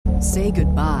Say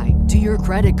goodbye to your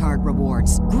credit card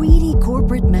rewards. Greedy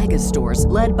corporate mega stores,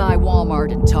 led by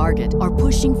Walmart and Target, are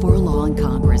pushing for a law in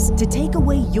Congress to take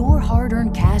away your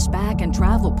hard-earned cash back and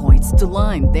travel points to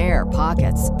line their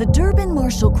pockets. The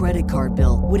Durbin-Marshall credit card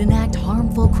bill would enact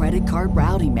harmful credit card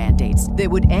routing mandates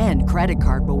that would end credit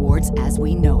card rewards as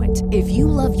we know it. If you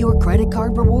love your credit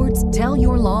card rewards, tell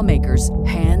your lawmakers,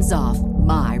 hands off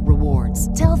my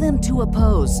rewards. Tell them to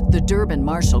oppose the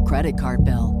Durbin-Marshall credit card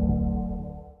bill.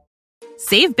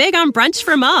 Save big on brunch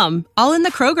for mom, all in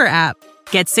the Kroger app.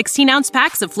 Get 16-ounce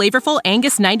packs of flavorful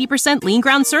Angus 90% lean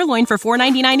ground sirloin for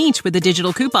 $4.99 each with a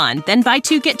digital coupon. Then buy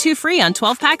 2, get 2 free on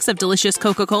 12 packs of delicious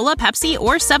Coca-Cola, Pepsi,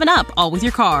 or 7-Up, all with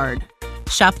your card.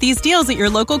 Shop these deals at your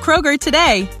local Kroger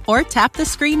today, or tap the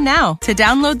screen now to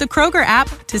download the Kroger app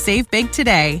to save big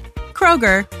today.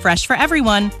 Kroger, fresh for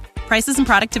everyone. Prices and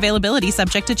product availability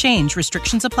subject to change.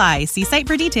 Restrictions apply. See site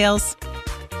for details.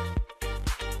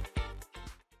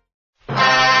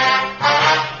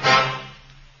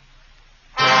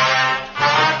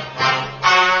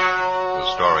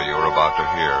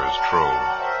 True.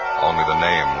 Only the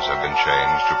names have been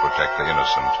changed to protect the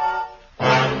innocent.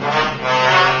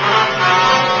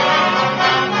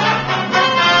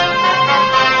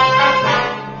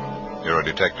 You're a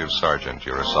detective sergeant.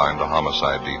 You're assigned to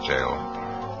homicide detail.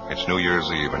 It's New Year's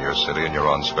Eve in your city and you're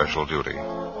on special duty.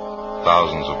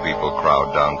 Thousands of people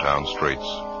crowd downtown streets.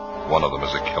 One of them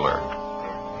is a killer.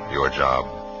 Your job,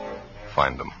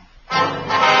 find them.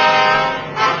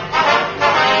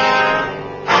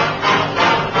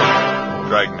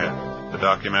 Dragnet, the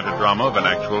documented drama of an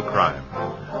actual crime.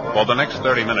 For the next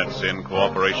 30 minutes, in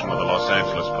cooperation with the Los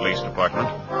Angeles Police Department,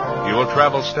 you will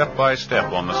travel step by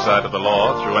step on the side of the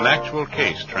law through an actual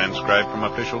case transcribed from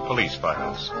official police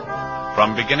files.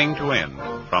 From beginning to end,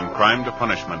 from crime to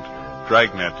punishment,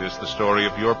 Dragnet is the story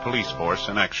of your police force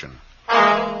in action.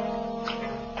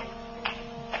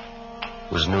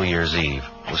 It was New Year's Eve.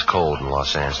 It was cold in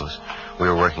Los Angeles. We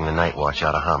were working the night watch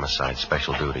out of homicide,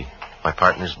 special duty. My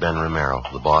partner's Ben Romero.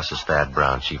 The boss is Thad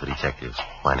Brown, chief of detectives.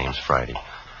 My name's Friday.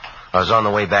 I was on the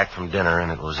way back from dinner,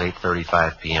 and it was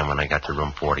 8:35 p.m. when I got to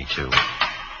room 42.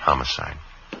 Homicide.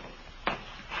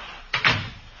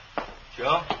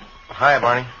 Joe? Hi,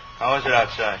 Barney. How is it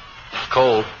outside? It's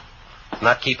cold.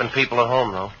 Not keeping people at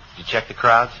home, though. Did you check the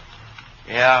crowds?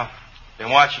 Yeah. Been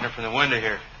watching it from the window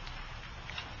here.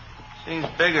 Seems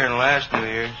bigger than last New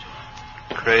Year's.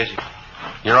 Crazy.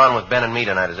 You're on with Ben and me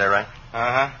tonight, is that right?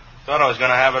 Uh-huh. Thought I was going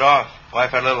to have it off.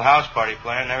 Wife had a little house party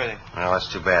planned and everything. Well,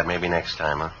 that's too bad. Maybe next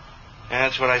time, huh? Yeah,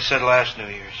 that's what I said last New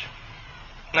Year's.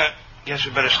 Nah, guess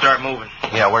we better start moving.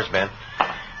 Yeah, where's Ben?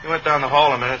 He went down the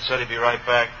hall a minute, said he'd be right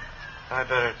back. I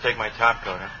better take my top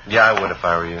coat, huh? Yeah, I would if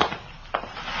I were you.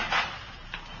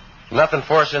 Nothing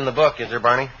for us in the book, is there,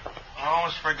 Barney? I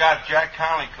almost forgot Jack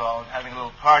Conley called, having a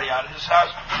little party out at his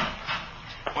house.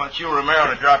 Wants you,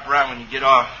 Romero, to drop around when you get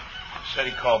off. Said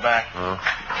he'd call back. Oh.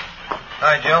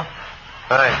 Hi, Joe.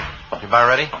 Hi. You about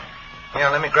ready? Yeah,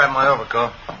 let me grab my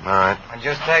overcoat. All right. I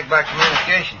just tagged back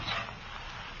communications.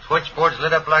 Switchboard's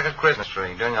lit up like a Christmas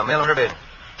tree, doing a million bid.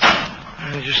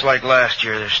 Just like last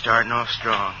year, they're starting off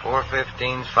strong.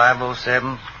 415s,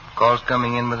 507, calls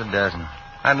coming in with a dozen.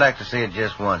 I'd like to see it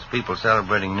just once. People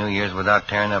celebrating New Year's without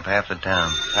tearing up half the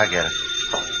town. I get it.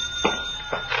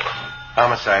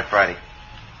 Homicide Friday.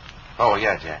 Oh,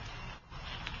 yeah, Jack.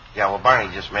 Yeah, well,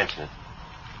 Barney just mentioned it.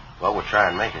 Well, we'll try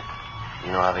and make it.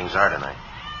 You know how things are tonight.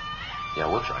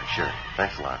 Yeah, we'll try, sure.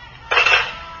 Thanks a lot.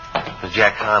 There's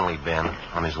Jack Conley, Ben,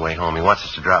 on his way home. He wants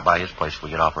us to drop by his place if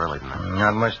we get off early tonight.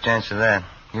 Not much chance of that.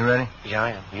 You ready? Yeah,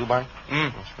 I am. You, Barney?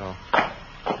 Mm. Let's go.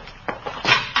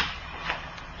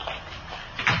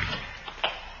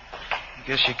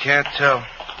 Guess you can't tell.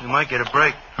 You might get a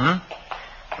break. Hmm?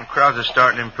 The crowds are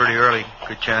starting in pretty early.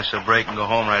 Good chance they'll break and go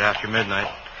home right after midnight.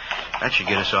 That should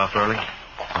get us off early.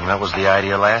 And that was the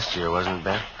idea last year, wasn't it,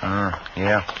 Ben?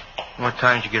 Yeah. What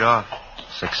time did you get off?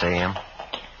 6 a.m.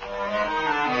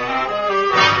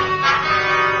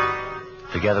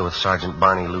 Together with Sergeant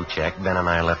Barney Luchek, Ben and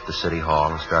I left the city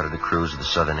hall and started a cruise to the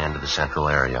southern end of the central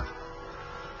area.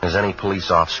 As any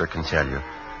police officer can tell you,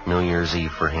 New Year's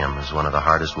Eve for him is one of the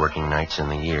hardest working nights in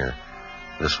the year.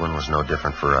 This one was no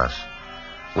different for us.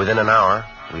 Within an hour,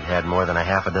 we'd had more than a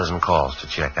half a dozen calls to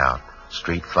check out.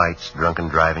 Street fights, drunken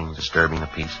driving, disturbing the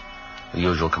peace. The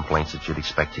usual complaints that you'd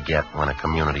expect to get when a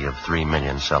community of 3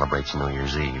 million celebrates New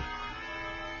Year's Eve.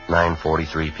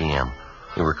 9:43 p.m.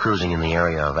 We were cruising in the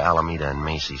area of Alameda and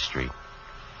Macy Street.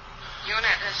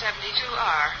 Unit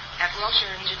 72R at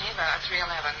Wilshire in Geneva at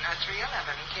 311.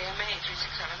 311 KMA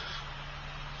 367.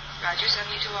 Roger,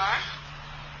 72R.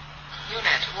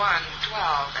 Unit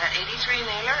 112 at 83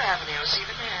 Naylor Avenue. See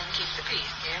the man. Keep the peace.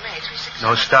 KMA 367.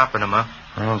 No stopping him, huh?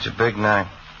 It's a big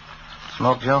night.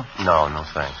 Smoke, Joe? No,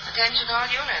 thanks. Attention all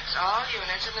units. All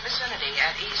units in the vicinity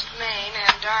at East Main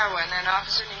and Darwin. An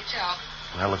officer needs help.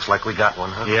 Well, looks like we got one,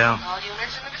 huh? Yeah. All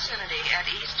units in the vicinity at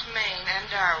East Main and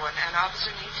Darwin. An officer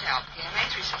needs help. KMA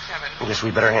 367. I guess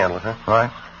we better handle it, huh? All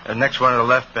right. Next one to the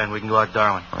left, Ben. We can go out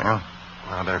Darwin. Well,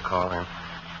 I better call in.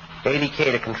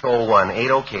 80K to Control 1.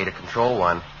 80K to Control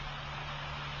 1.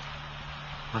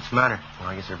 What's the matter? Well,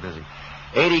 I guess they're busy.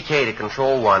 80K to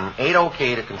Control 1.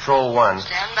 80K to Control 1.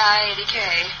 Stand by, 80K.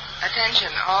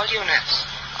 Attention, all units.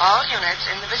 All units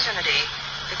in the vicinity.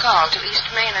 The call to East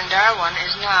Main and Darwin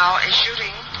is now a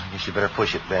shooting. I guess you better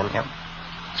push it, Ben. Yep.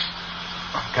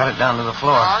 Got it down to the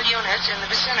floor. All units in the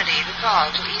vicinity. The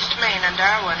call to East Main and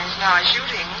Darwin is now a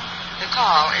shooting. The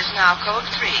call is now code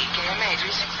 3, KMA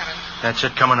 367. That's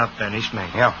it coming up, Ben. East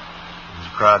Main. Yeah. There's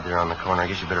a crowd there on the corner. I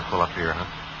guess you better pull up here, huh?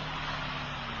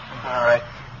 All right.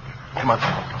 Come on.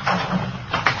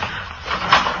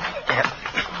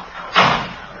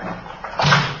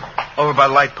 Over by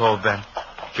the light pole, Ben.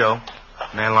 Joe,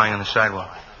 man lying on the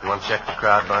sidewalk. You want to check the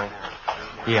crowd, Barney?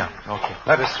 Yeah, okay.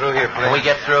 Let us through here, please. Can we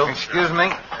get through? Excuse me.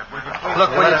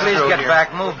 Look, will you please get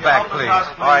back? Move back, please.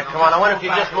 All right, come on. I wonder if you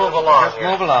just move along. Just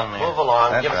move along, man. Move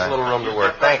along. That's Give us right. a little room to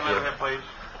work. Thank you.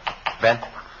 Ben,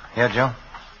 Yeah, Joe?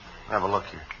 have a look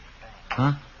here.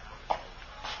 Huh?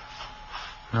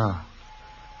 No.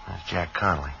 There's Jack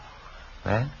Connolly.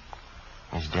 That?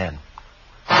 He's dead.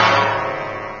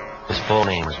 His full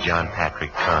name was John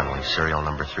Patrick Connolly, serial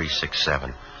number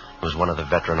 367. He was one of the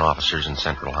veteran officers in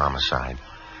Central Homicide.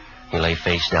 He lay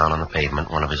face down on the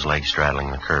pavement, one of his legs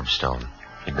straddling the curbstone.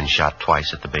 He'd been shot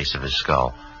twice at the base of his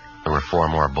skull. There were 4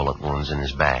 more bullet wounds in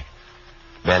his back.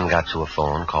 Ben got to a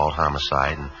phone, called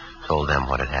Homicide, and told them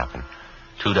what had happened.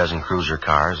 24 cruiser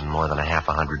cars and more than a half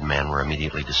 100 men were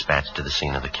immediately dispatched to the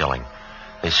scene of the killing.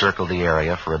 They circled the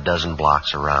area for a dozen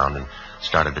blocks around and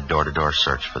started a door-to-door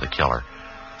search for the killer.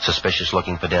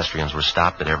 Suspicious-looking pedestrians were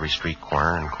stopped at every street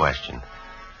corner and questioned.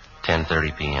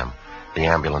 10:30 p.m. The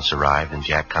ambulance arrived and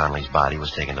Jack Connolly's body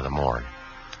was taken to the morgue.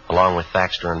 Along with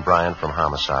Thaxter and Bryant from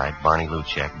Homicide, Barney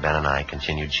Luchek, Ben, and I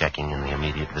continued checking in the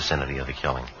immediate vicinity of the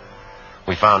killing.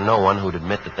 We found no one who'd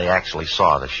admit that they actually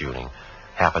saw the shooting.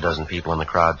 Half a dozen people in the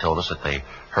crowd told us that they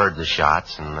heard the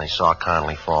shots and they saw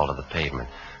Connolly fall to the pavement.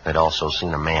 They'd also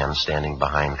seen a man standing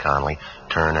behind Connolly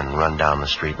turn and run down the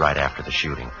street right after the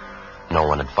shooting. No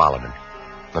one had followed him.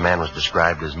 The man was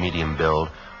described as medium build,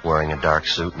 wearing a dark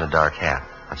suit and a dark hat.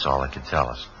 That's all they could tell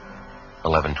us.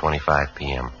 11:25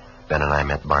 p.m. Ben and I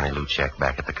met Barney Luchek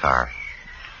back at the car.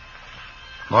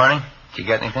 Morning. Did you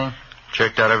get anything?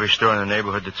 Checked out every store in the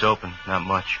neighborhood that's open. Not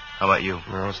much. How about you?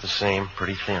 No, it's the same.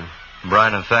 Pretty thin.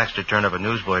 Brian and Thaxter turned up a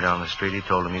newsboy down the street. He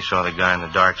told him he saw the guy in the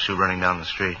dark suit running down the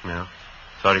street. Yeah.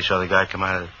 Thought he saw the guy come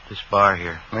out of this bar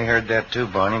here. We heard that too,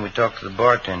 Barney. We talked to the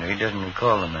bartender. He doesn't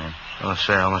recall the man. Oh,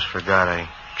 say, I almost forgot. I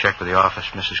checked with the office.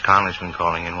 Mrs. Connolly's been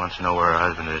calling in. Wants to know where her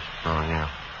husband is. Oh, yeah.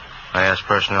 I asked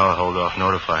personnel to hold off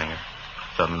notifying her.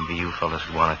 Thought maybe you fellas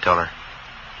would want to tell her.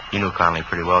 You knew Connolly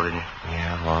pretty well, didn't you?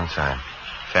 Yeah, long time.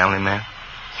 Family man?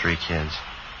 3 kids.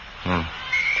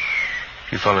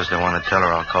 If you fellas don't want to tell her,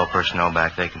 I'll call personnel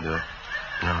back. They can do it.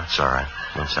 No, it's all right.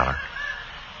 We'll tell her.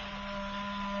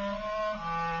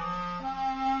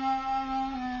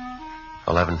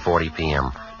 $11:40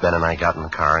 p.m. Ben and I got in the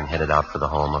car and headed out for the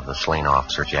home of the slain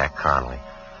officer, Jack Connolly.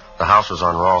 The house was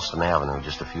on Ralston Avenue,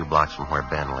 just a few blocks from where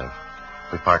Ben lived.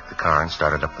 We parked the car and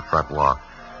started up the front walk.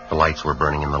 The lights were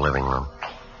burning in the living room.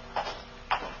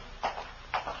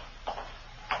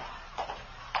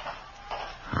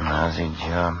 A lousy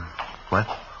job. What?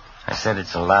 I said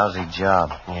it's a lousy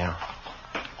job. Yeah.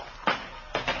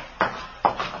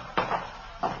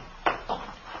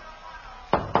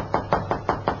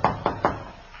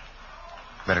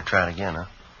 Better try it again, huh?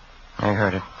 I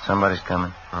heard it. Somebody's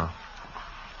coming. Oh.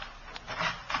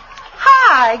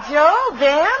 Hi, Joe,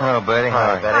 Ben. Hello, Betty.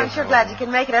 Hi, Betty. I'm sure glad you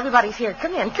can make it. Everybody's here.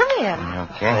 Come in, come in.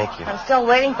 Okay. Thank you. I'm still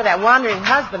waiting for that wandering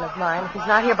husband of mine. If he's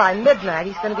not here by midnight,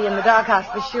 he's going to be in the doghouse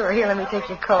for sure. Here, let me take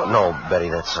your coat. No, Betty,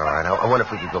 that's all right. I wonder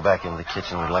if we could go back into the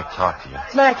kitchen. We'd like to talk to you.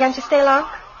 What's the matter? Can't you stay long?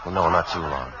 Well, no, not too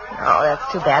long. Oh,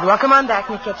 that's too bad. Well, come on back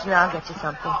in the kitchen and I'll get you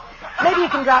something. Maybe you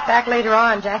can drop back later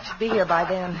on. Jack should be here by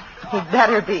then. He'd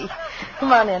better be.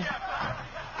 Come on in.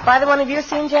 Either one of you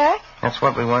seen Jack? That's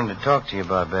what we wanted to talk to you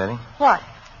about, Betty. What?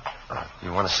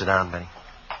 You want to sit down, Betty?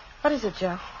 What is it,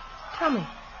 Joe? Tell me.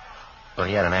 Well,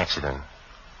 he had an accident.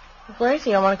 Where is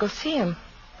he? I want to go see him.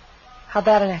 How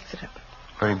bad an accident?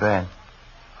 Pretty bad.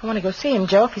 I want to go see him,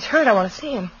 Joe. If he's hurt, I want to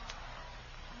see him.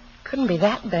 Couldn't be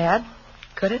that bad,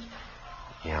 could it?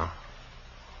 Yeah.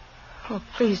 Oh,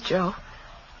 please, Joe.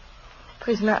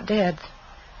 Please, not dead.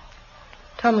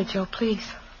 Tell me, Joe, please.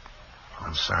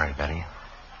 I'm sorry, Betty.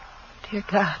 Dear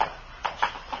God.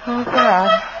 Oh,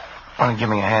 God. Want to give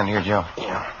me a hand here, Joe?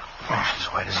 Yeah. Oh, she's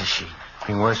white as a sheet.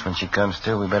 Be worse when she comes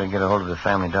to. We better get a hold of the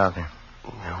family doctor.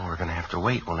 No, we're going to have to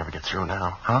wait. We'll never get through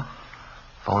now. Huh?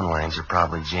 Phone lines are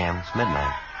probably jammed. It's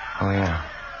midnight. Oh, yeah.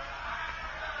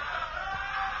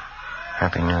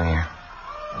 Happy New Year.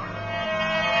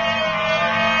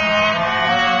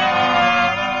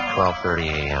 12:30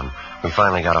 a.m. We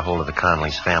finally got a hold of the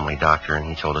Conley's family doctor, and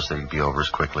he told us that he'd be over as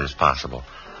quickly as possible.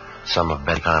 Some of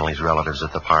Betty Conley's relatives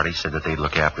at the party said that they'd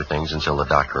look after things until the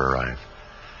doctor arrived.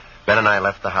 Ben and I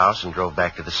left the house and drove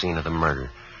back to the scene of the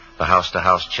murder. The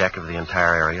house-to-house check of the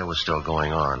entire area was still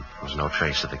going on. There was no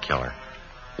trace of the killer.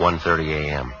 1:30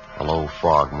 a.m. A low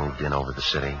fog moved in over the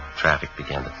city. Traffic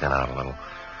began to thin out a little.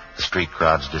 The street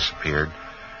crowds disappeared.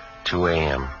 2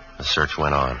 a.m. The search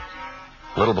went on.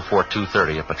 A little before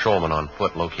 2:30, a patrolman on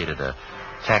foot located a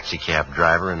taxicab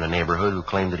driver in the neighborhood who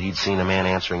claimed that he'd seen a man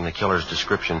answering the killer's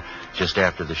description just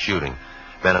after the shooting.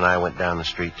 Ben and I went down the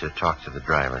street to talk to the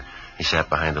driver. He sat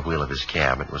behind the wheel of his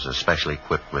cab. It was especially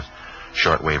equipped with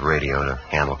shortwave radio to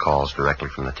handle calls directly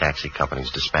from the taxi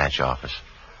company's dispatch office.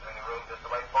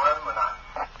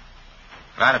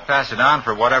 Try to pass it on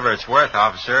for whatever it's worth,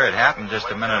 officer. It happened just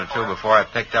a minute or two before I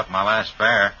picked up my last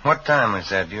fare. What time was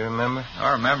that? Do you remember?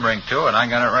 Oh, remembering, too, and I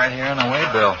got it right here on the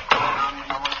waybill.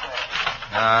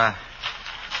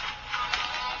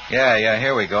 Yeah,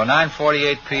 here we go.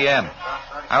 9:48 p.m.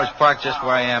 I was parked just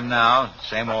where I am now.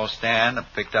 Same old stand. I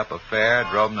picked up a fare,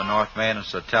 drove them to North Main and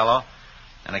Sotelo,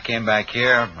 and I came back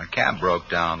here. My cab broke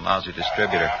down. Lousy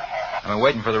distributor. I've been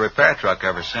waiting for the repair truck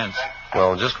ever since.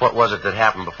 Well, just what was it that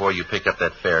happened before you picked up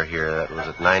that fare here? That was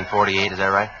at 9:48, is that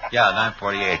right? Yeah,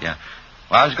 9:48, yeah.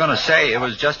 Well, I was going to say, it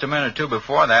was just a minute or two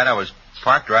before that. I was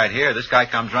parked right here. This guy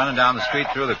comes running down the street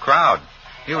through the crowd.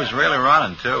 He was really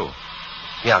running, too.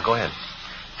 Yeah, go ahead.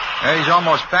 He's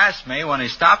almost past me when he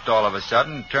stopped all of a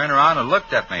sudden, turned around and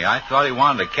looked at me. I thought he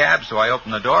wanted a cab, so I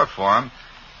opened the door for him.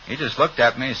 He just looked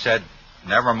at me and said,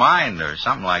 "Never mind," or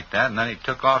something like that, and then he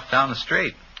took off down the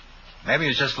street. Maybe he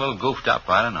was just a little goofed up,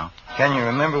 I don't know. Can you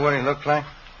remember what he looked like?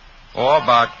 Oh,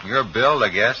 about your build, I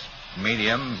guess.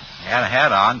 Medium. Had a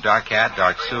hat on, dark hat,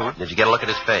 dark suit. Did you get a look at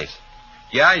his face?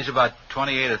 Yeah, he's about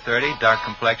 28 or 30, dark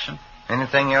complexion.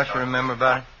 Anything else you remember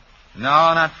about him?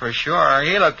 No, not for sure.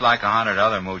 He looked like 100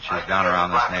 other mooches down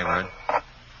around this neighborhood.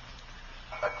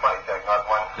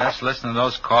 Just listen to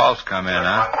those calls come in,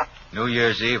 huh? New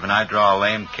Year's Eve, and I draw a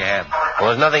lame cab. Well,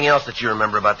 there's nothing else that you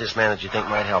remember about this man that you think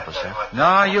might help us, huh?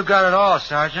 No, you got it all,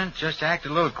 Sergeant. Just acted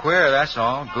a little queer, that's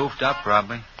all. Goofed up,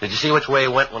 probably. Did you see which way he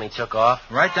went when he took off?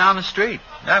 Right down the street.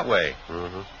 That way.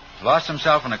 Mm-hmm. Lost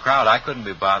himself in the crowd. I couldn't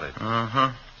be bothered.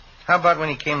 Mm-hmm. How about when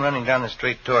he came running down the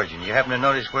street towards you? Did you happen to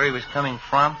notice where he was coming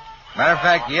from? Matter of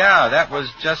fact, yeah, that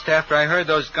was just after I heard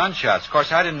those gunshots. Of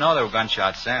course, I didn't know there were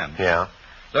gunshots then. Yeah.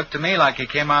 Looked to me like he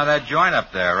came out of that joint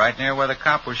up there, right near where the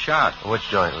cop was shot. Which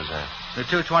joint was that? The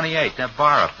 228, that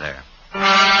bar up there.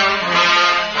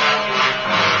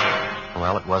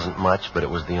 Well, it wasn't much, but it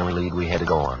was the only lead we had to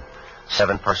go on.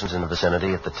 7 persons in the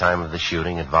vicinity at the time of the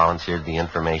shooting had volunteered the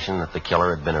information that the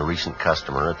killer had been a recent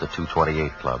customer at the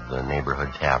 228 Club, the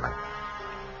neighborhood tavern.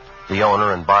 The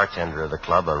owner and bartender of the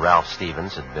club, Ralph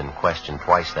Stevens, had been questioned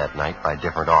twice that night by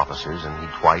different officers, and he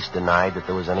twice denied that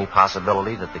there was any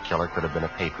possibility that the killer could have been a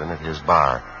patron at his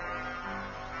bar.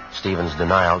 Stevens'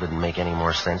 denial didn't make any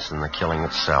more sense than the killing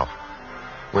itself.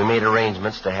 We made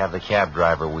arrangements to have the cab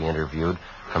driver we interviewed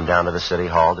come down to the city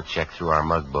hall to check through our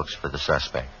mug books for the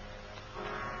suspect.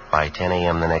 By 10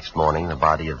 a.m. the next morning, the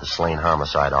body of the slain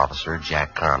homicide officer,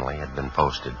 Jack Conley, had been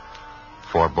posted.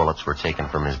 4 bullets were taken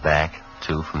from his back,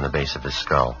 2 from the base of his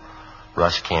skull.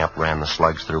 Russ Camp ran the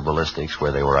slugs through ballistics,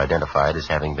 where they were identified as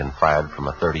having been fired from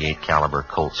a .38 caliber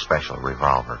Colt Special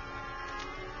revolver.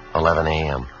 11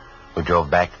 a.m. We drove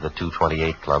back to the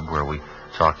 228 Club, where we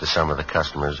talked to some of the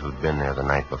customers who'd been there the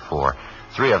night before.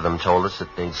 3 of them told us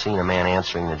that they'd seen a man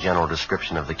answering the general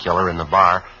description of the killer in the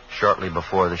bar shortly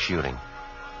before the shooting.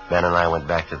 Ben and I went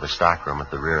back to the stockroom at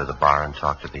the rear of the bar and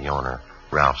talked to the owner,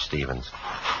 Ralph Stevens.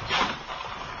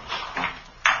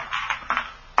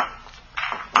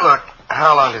 Look,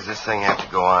 how long does this thing have to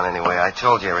go on anyway? I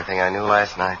told you everything I knew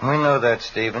last night. We know that,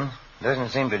 Stephen. Doesn't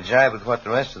seem to jibe with what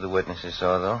the rest of the witnesses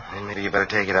saw, though. Then maybe you better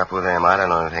take it up with them. I don't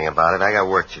know anything about it. I got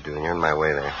work to do, and you're in my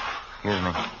way there. Excuse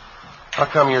me. How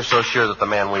come you're so sure that the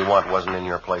man we want wasn't in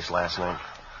your place last night?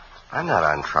 I'm not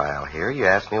on trial here. You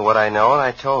asked me what I know, and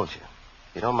I told you.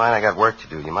 If you don't mind, I got work to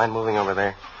do. You mind moving over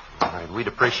there? All right, we'd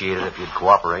appreciate it if you'd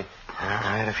cooperate. All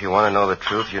right, if you want to know the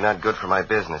truth, you're not good for my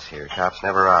business here. Cops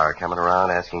never are. Coming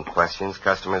around asking questions.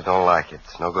 Customers don't like it.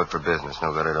 It's no good for business.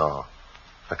 No good at all.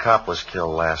 A cop was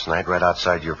killed last night right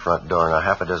outside your front door. Now,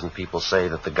 half a dozen people say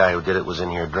that the guy who did it was in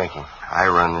here drinking. I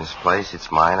run this place.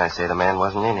 It's mine. I say the man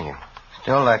wasn't in here.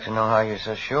 Still like to know how you're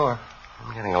so sure.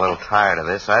 I'm getting a little tired of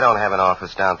this. I don't have an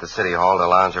office down at the City Hall to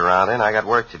lounge around in. I got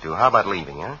work to do. How about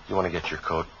leaving, huh? You want to get your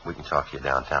coat? We can talk to you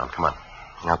downtown. Come on.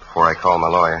 Not before I call my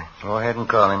lawyer. Go ahead and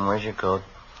call him. Where's your coat?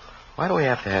 Why do we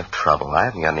have to have trouble? I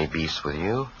haven't got any beefs with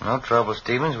you. No trouble,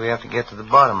 Stevens. We have to get to the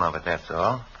bottom of it, that's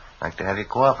all. Like to have you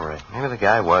cooperate. Maybe the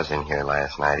guy was in here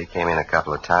last night. He came in a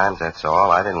couple of times, that's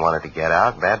all. I didn't want it to get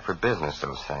out. Bad for business,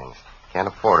 those things. Can't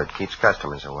afford it. Keeps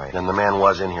customers away. Then the man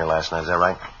was in here last night, is that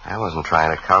right? I wasn't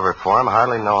trying to cover it for him. I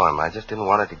hardly know him. I just didn't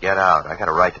want it to get out. I got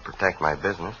a right to protect my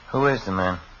business. Who is the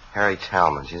man? Harry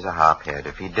Talmadge. He's a hophead.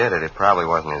 If he did it, it probably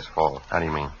wasn't his fault. How do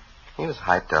you mean? He was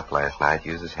hyped up last night,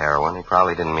 uses heroin. He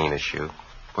probably didn't mean to shoot.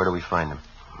 Where do we find him?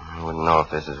 I wouldn't know if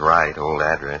this is right. Old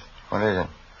address. What is it?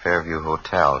 Fairview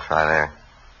Hotel. Try there.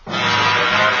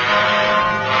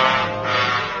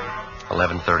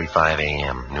 11:35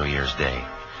 a.m., New Year's Day.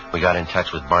 We got in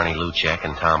touch with Barney Luchek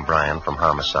and Tom Bryan from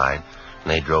Homicide,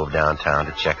 and they drove downtown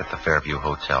to check at the Fairview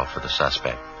Hotel for the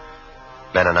suspect.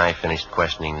 Ben and I finished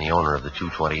questioning the owner of the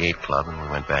 228 Club, and we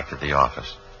went back to the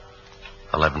office.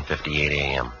 11:58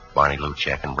 a.m., Barney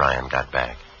Luchek and Bryan got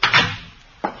back.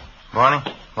 Barney,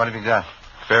 what have you got?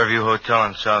 Fairview Hotel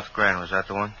on South Grand. Was that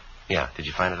the one? Yeah. Did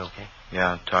you find it okay?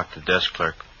 Yeah, I talked to the desk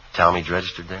clerk. Talmadge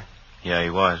registered there? Yeah, he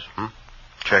was.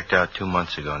 Checked out 2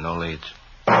 months ago. No leads.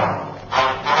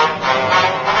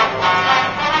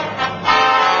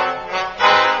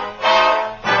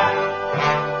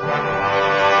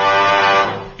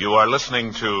 You are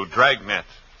listening to Dragnet,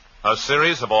 a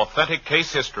series of authentic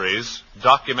case histories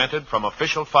documented from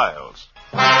official files.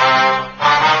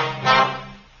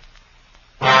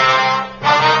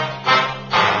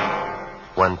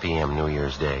 1 p.m. New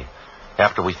Year's Day.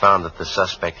 After we found that the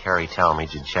suspect, Harry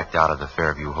Talmadge, had checked out of the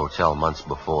Fairview Hotel months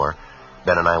before,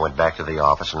 Ben and I went back to the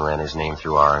office and ran his name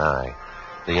through R&I.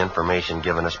 The information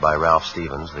given us by Ralph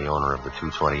Stevens, the owner of the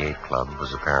 228 Club,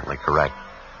 was apparently correct.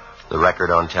 The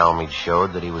record on Talmadge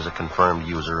showed that he was a confirmed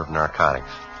user of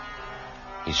narcotics.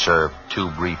 He served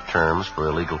 2 brief terms for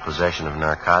illegal possession of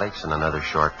narcotics and another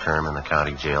short term in the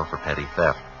county jail for petty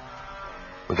theft.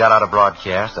 We got out a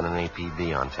broadcast and an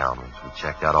APB on Talmadge. We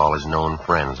checked out all his known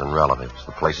friends and relatives,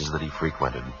 the places that he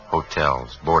frequented,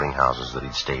 hotels, boarding houses that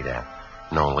he'd stayed at.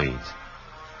 No leads.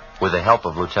 With the help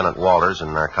of Lieutenant Walters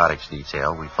and narcotics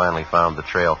detail, we finally found the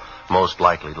trail most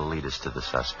likely to lead us to the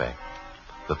suspect.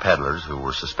 The peddlers who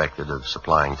were suspected of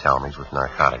supplying Talmadge with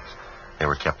narcotics. They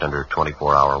were kept under a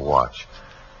 24-hour watch.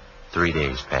 3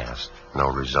 days passed. No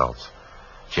results.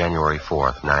 January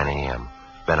 4th, 9 a.m.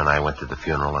 Ben and I went to the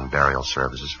funeral and burial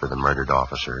services for the murdered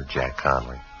officer, Jack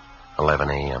Conley. 11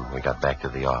 a.m. We got back to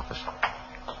the office.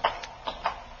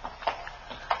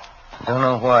 Don't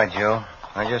know why, Joe.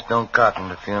 I just don't cotton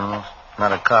to funerals.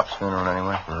 Not a cop's funeral,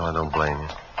 anyway. No, I don't blame you.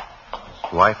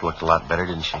 His wife looked a lot better,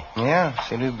 didn't she? Yeah,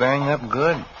 seemed to be bearing up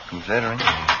good, considering.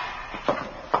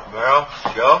 Well,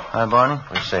 Joe? Hi, Barney.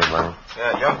 What do you say, Barney?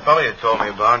 Yeah, young fella you told me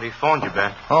about. He phoned you,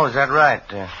 Ben. Oh, is that right?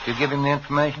 Did you give him the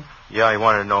information? Yeah, he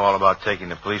wanted to know all about taking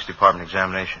the police department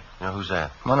examination. Now, who's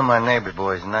that? One of my neighbor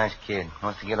boys, a nice kid.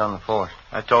 Wants to get on the force.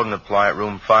 I told him to apply at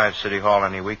room 5, City Hall,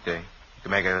 any weekday. You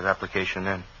can make his application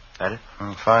then. That it?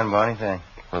 Fine, Barney, thanks.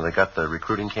 Well, they got the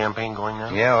recruiting campaign going now?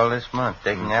 Yeah, all this month.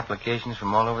 Taking applications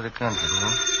from all over the country.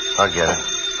 I'll get it.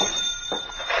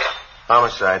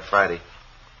 Homicide, Friday.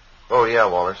 Oh, yeah,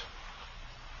 Walters.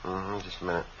 Just a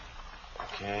minute.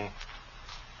 Okay.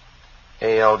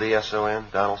 A-L-D-S-O-N,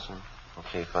 Donaldson.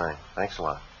 Okay, fine. Thanks a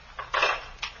lot.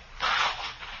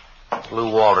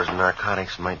 Lou Walters and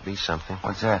narcotics might be something.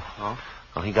 What's that? Oh?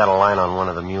 Well, he got a line on one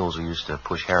of the mules who used to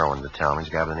push heroin to town. He's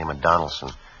a guy by the name of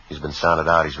Donaldson. He's been sounded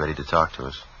out. He's ready to talk to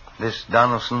us. This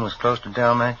Donaldson was close to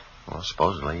Talmadge? Well,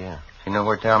 supposedly, yeah. You know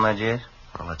where Talmadge is?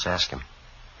 Well, let's ask him.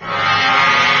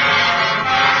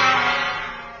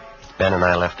 Ben and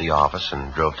I left the office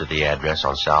and drove to the address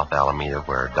on South Alameda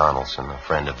where Donaldson, a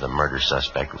friend of the murder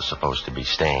suspect, was supposed to be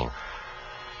staying.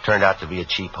 Turned out to be a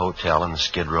cheap hotel in the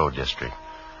Skid Row district.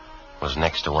 It was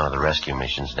next to one of the rescue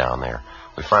missions down there.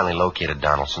 We finally located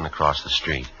Donaldson across the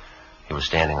street. He was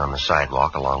standing on the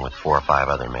sidewalk along with 4 or 5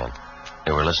 other men.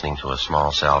 They were listening to a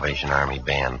small Salvation Army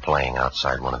band playing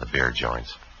outside one of the beer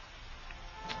joints.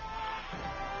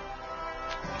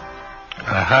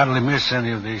 I hardly miss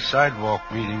any of these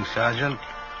sidewalk meetings, Sergeant.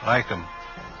 Like 'em.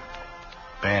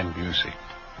 Band music.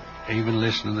 I even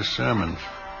listen to the sermons.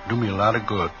 Do me a lot of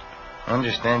good. I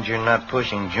understand you're not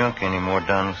pushing junk anymore,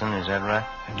 Donaldson. Is that right?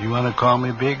 Do you want to call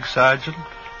me Big, Sergeant?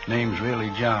 Name's really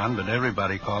John, but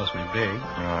everybody calls me Big. All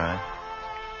right.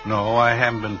 No, I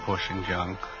haven't been pushing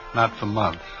junk. Not for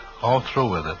months. All through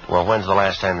with it. Well, when's the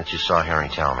last time that you saw Harry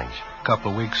Talmadge? A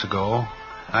couple of weeks ago.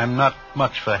 I'm not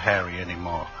much for Harry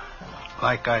anymore.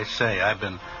 Like I say, I've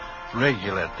been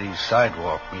regular at these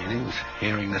sidewalk meetings,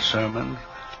 hearing the sermons.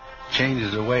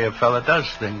 Changes the way a fella does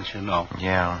things, you know.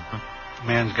 Yeah.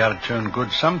 Man's got to turn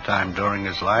good sometime during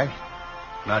his life.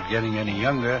 Not getting any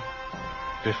younger.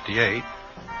 58.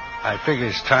 I figure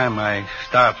it's time I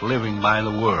start living by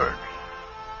the word.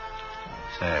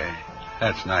 Say,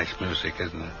 that's nice music,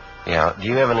 isn't it? Yeah. Do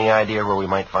you have any idea where we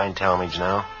might find Talmadge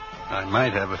now? I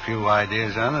might have a few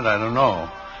ideas on it. I don't know.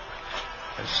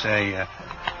 Say,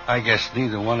 I guess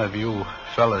neither one of you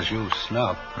fellas use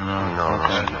snuff.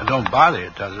 No. Don't bother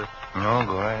you, does it? No,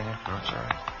 go right ahead. That's all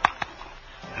right.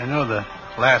 I know the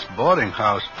last boarding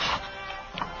house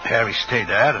Harry stayed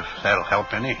at, if that'll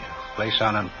help any. Place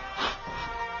on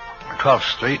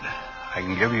 12th Street. I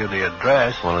can give you the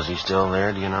address. Well, is he still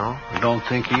there, do you know? I don't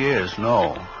think he is,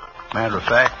 no. Matter of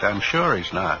fact, I'm sure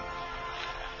he's not.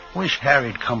 Wish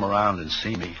Harry'd come around and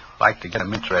see me. Like to get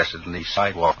him interested in these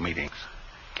sidewalk meetings.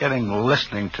 Get him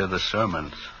listening to the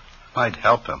sermons. Might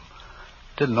help him.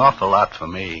 Did an awful lot for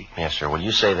me. Yes, sir. Will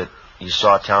you say that you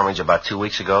saw Talmadge about 2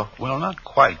 weeks ago? Well, not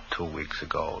quite 2 weeks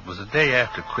ago. It was the day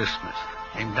after Christmas.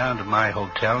 Came down to my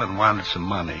hotel and wanted some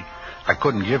money. I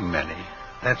couldn't give him any.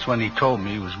 That's when he told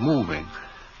me he was moving.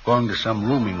 Going to some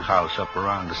rooming house up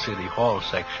around the City Hall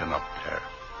section up there.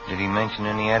 Did he mention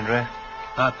any address?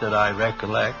 Not that I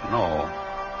recollect, no.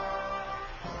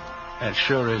 That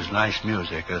sure is nice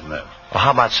music, isn't it? Well,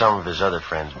 how about some of his other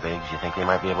friends, Biggs? You think they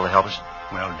might be able to help us?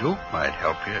 Well, Duke might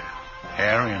help you.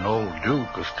 Harry and old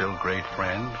Duke are still great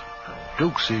friends.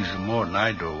 Duke sees them more than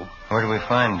I do. Where do we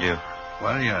find Duke?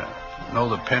 Well, you know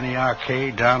the Penny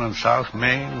Arcade down in South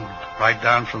Main? Right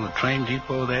down from the train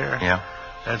depot there? Yeah.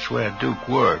 That's where Duke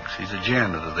works. He's a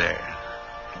janitor there.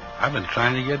 I've been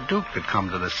trying to get Duke to come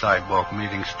to the sidewalk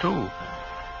meetings, too.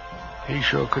 He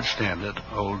sure could stand it,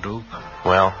 old Duke.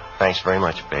 Well, thanks very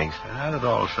much, Biggs. Not at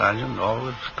all, Sergeant.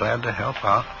 Always glad to help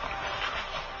out.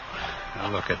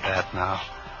 Now, look at that now.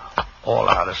 All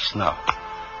out of snuff.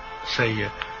 Say you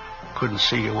couldn't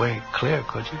see your way clear,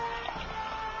 could you?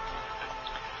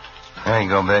 There you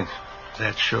go, Biggs.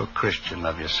 That's sure Christian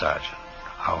of you, Sergeant.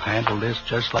 I'll handle this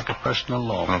just like a personal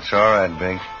loan. That's all right,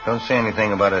 Biggs. Don't say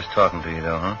anything about us talking to you,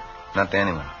 though, huh? Not to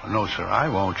anyone. No, sir, I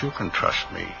won't. You can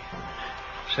trust me.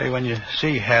 Say, when you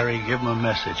see Harry, give him a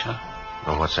message, huh?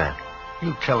 Well, what's that?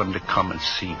 You tell him to come and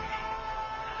see me.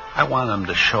 I want him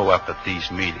to show up at these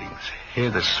meetings, hear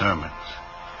the sermons.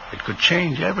 It could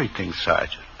change everything,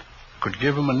 Sergeant. Could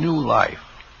give him a new life,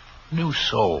 new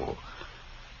soul.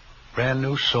 Brand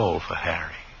new soul for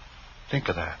Harry. Think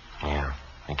of that. Yeah,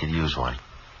 I could use one.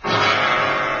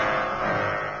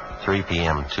 3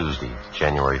 p.m. Tuesday,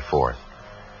 January 4th.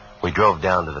 We drove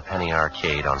down to the Penny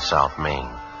Arcade on South Main.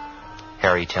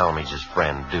 Harry Talmadge's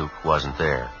friend, Duke, wasn't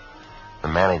there. The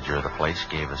manager of the place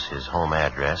gave us his home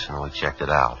address, and we checked it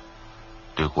out.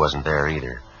 Duke wasn't there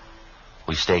either.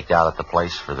 We staked out at the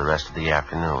place for the rest of the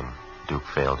afternoon. Duke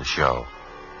failed to show.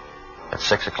 At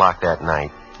 6 o'clock that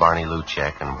night, Barney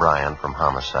Luchek and Brian from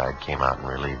Homicide came out and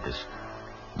relieved us.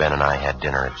 Ben and I had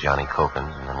dinner at Johnny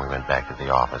Cokin's, and then we went back to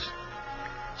the office.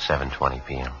 7:20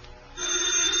 p.m.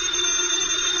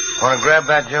 Want to grab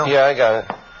that, Joe? Yeah, I got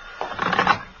it.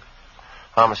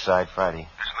 Homicide, Friday.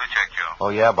 This is Luchek, Joe. Oh,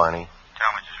 yeah, Barney.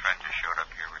 Talmadge's friend just showed up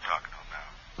here. We're talking to him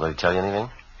now. Will he tell you anything?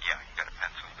 Yeah, you got a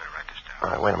pencil. You better write this down. All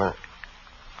right, wait a minute.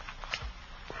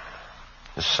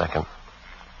 Just a second.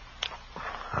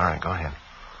 All right, go ahead.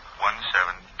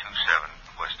 1727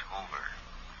 West Hoover,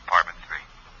 apartment 3.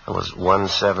 That was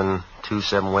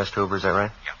 1727 West Hoover, is that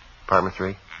right? Yeah. Apartment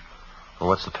 3? Well,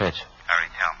 what's the pitch? Harry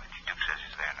Talmadge. Duke says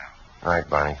he's there now. All right,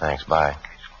 Barney, thanks. Bye.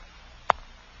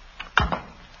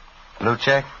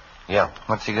 Luchek? Yeah.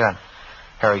 What's he got?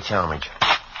 Harry Talmadge.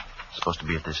 Supposed to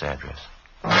be at this address.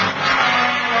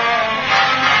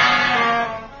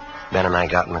 Ben and I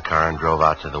got in the car and drove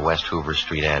out to the West Hoover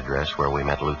Street address where we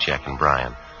met Luchek and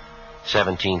Brian.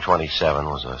 1727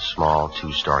 was a small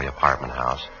 2-story apartment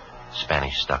house,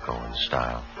 Spanish stucco in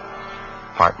style.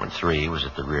 Apartment 3 was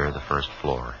at the rear of the first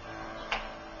floor.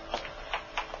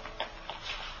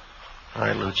 All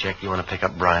right, Luchek, you want to pick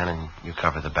up Brian and you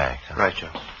cover the back. Huh? Right, Joe.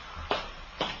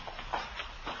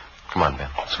 Come on, Ben.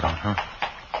 Let's go.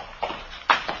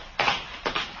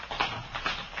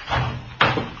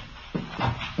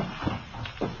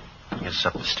 Get us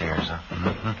up the stairs, huh?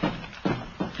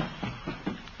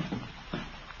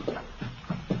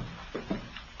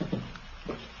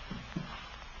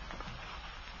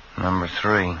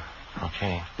 3.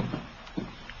 Okay.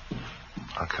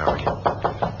 I'll cover you.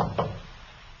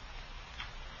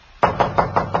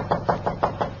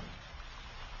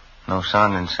 No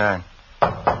sound inside.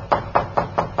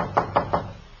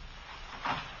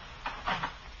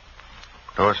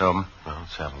 Door's open. Well,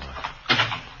 let's have a look.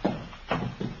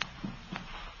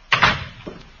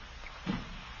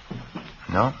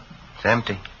 No, it's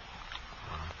empty.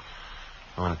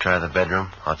 You want to try the bedroom?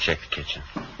 I'll check the kitchen.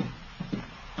 Joe,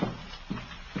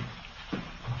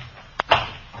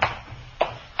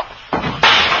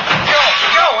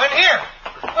 in here.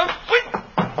 Wait.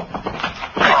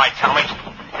 All right, tell me.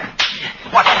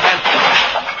 What's the gun?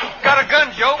 Got a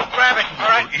gun, Joe. Grab it. All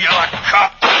right. You're a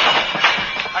cop.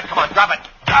 Right, come on, drop it.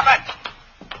 Drop it.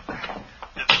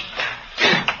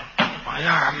 My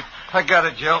arm. I got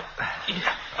it, Joe.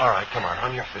 All right, come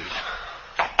on your feet.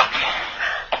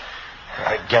 All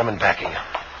right, gammon backing you.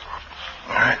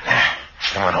 All right.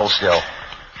 Come on, hold still.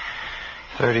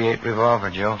 38 revolver,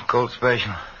 Joe. Colt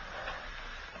Special.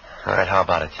 All right, how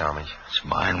about it, Talmadge? It's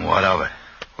mine. What of it?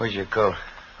 Where's your coat?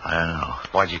 I don't know.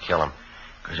 Why'd you kill him?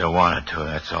 Because I wanted to,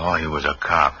 that's all. He was a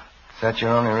cop. Is that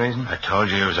your only reason? I told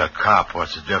you he was a cop.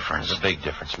 What's the difference? There's a big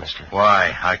difference, mister.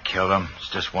 Why? I killed him. It's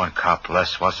just one cop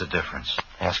less. What's the difference?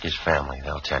 Ask his family.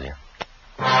 They'll tell you.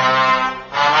 The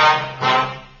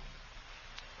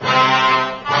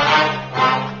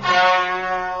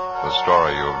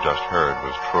story you have just heard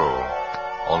was true.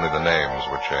 Only the names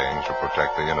were changed to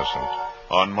protect the innocent.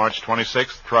 On March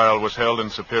 26th, trial was held in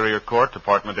Superior Court,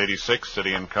 Department 86,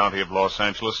 City and County of Los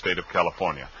Angeles, State of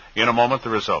California. In a moment, the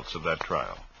results of that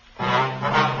trial.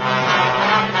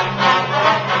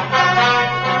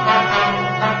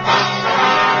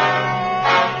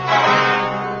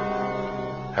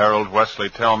 Harold Wesley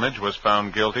Talmadge was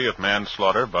found guilty of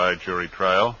manslaughter by jury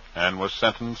trial and was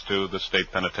sentenced to the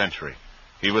state penitentiary.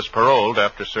 He was paroled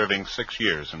after serving 6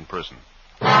 years in prison.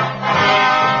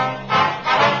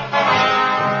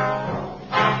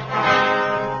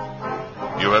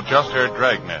 You have just heard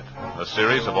Dragnet, a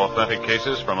series of authentic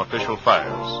cases from official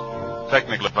files.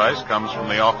 Technical advice comes from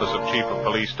the Office of Chief of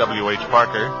Police W.H.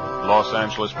 Parker, Los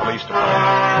Angeles Police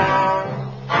Department.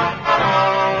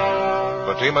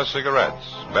 Fatima Cigarettes,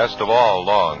 best of all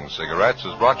long cigarettes,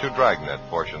 has brought you Dragnet,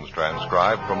 portions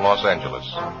transcribed from Los Angeles.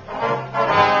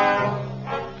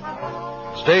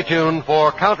 Stay tuned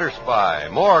for Counter Spy,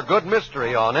 more good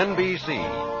mystery on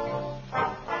NBC.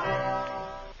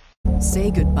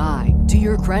 Say goodbye to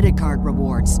your credit card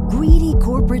rewards. Greedy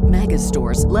corporate mega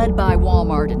stores, led by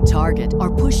Walmart and Target,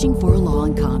 are pushing for a law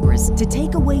in Congress to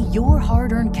take away your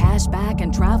hard-earned cash back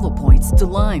and travel points to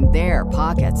line their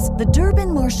pockets. The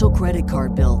Durbin-Marshall credit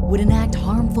card bill would enact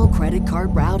harmful credit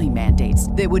card routing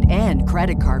mandates that would end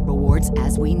credit card rewards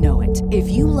as we know it. If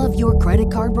you love your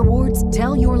credit card rewards,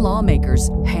 tell your lawmakers,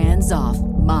 hands off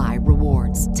my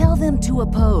rewards. Tell them to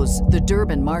oppose the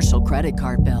Durbin-Marshall credit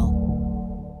card bill.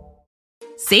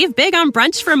 Save big on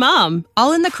brunch for mom,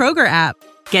 all in the Kroger app.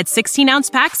 Get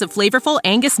 16-ounce packs of flavorful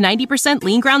Angus 90%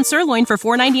 lean ground sirloin for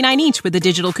 $4.99 each with a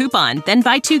digital coupon. Then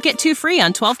buy 2, get 2 free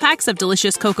on 12 packs of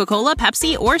delicious Coca-Cola,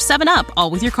 Pepsi, or 7-Up, all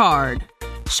with your card.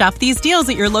 Shop these deals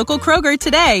at your local Kroger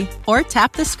today, or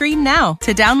tap the screen now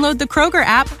to download the Kroger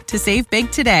app to save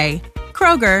big today.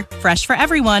 Kroger, fresh for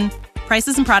everyone.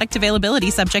 Prices and product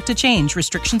availability subject to change.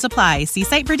 Restrictions apply. See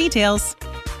site for details.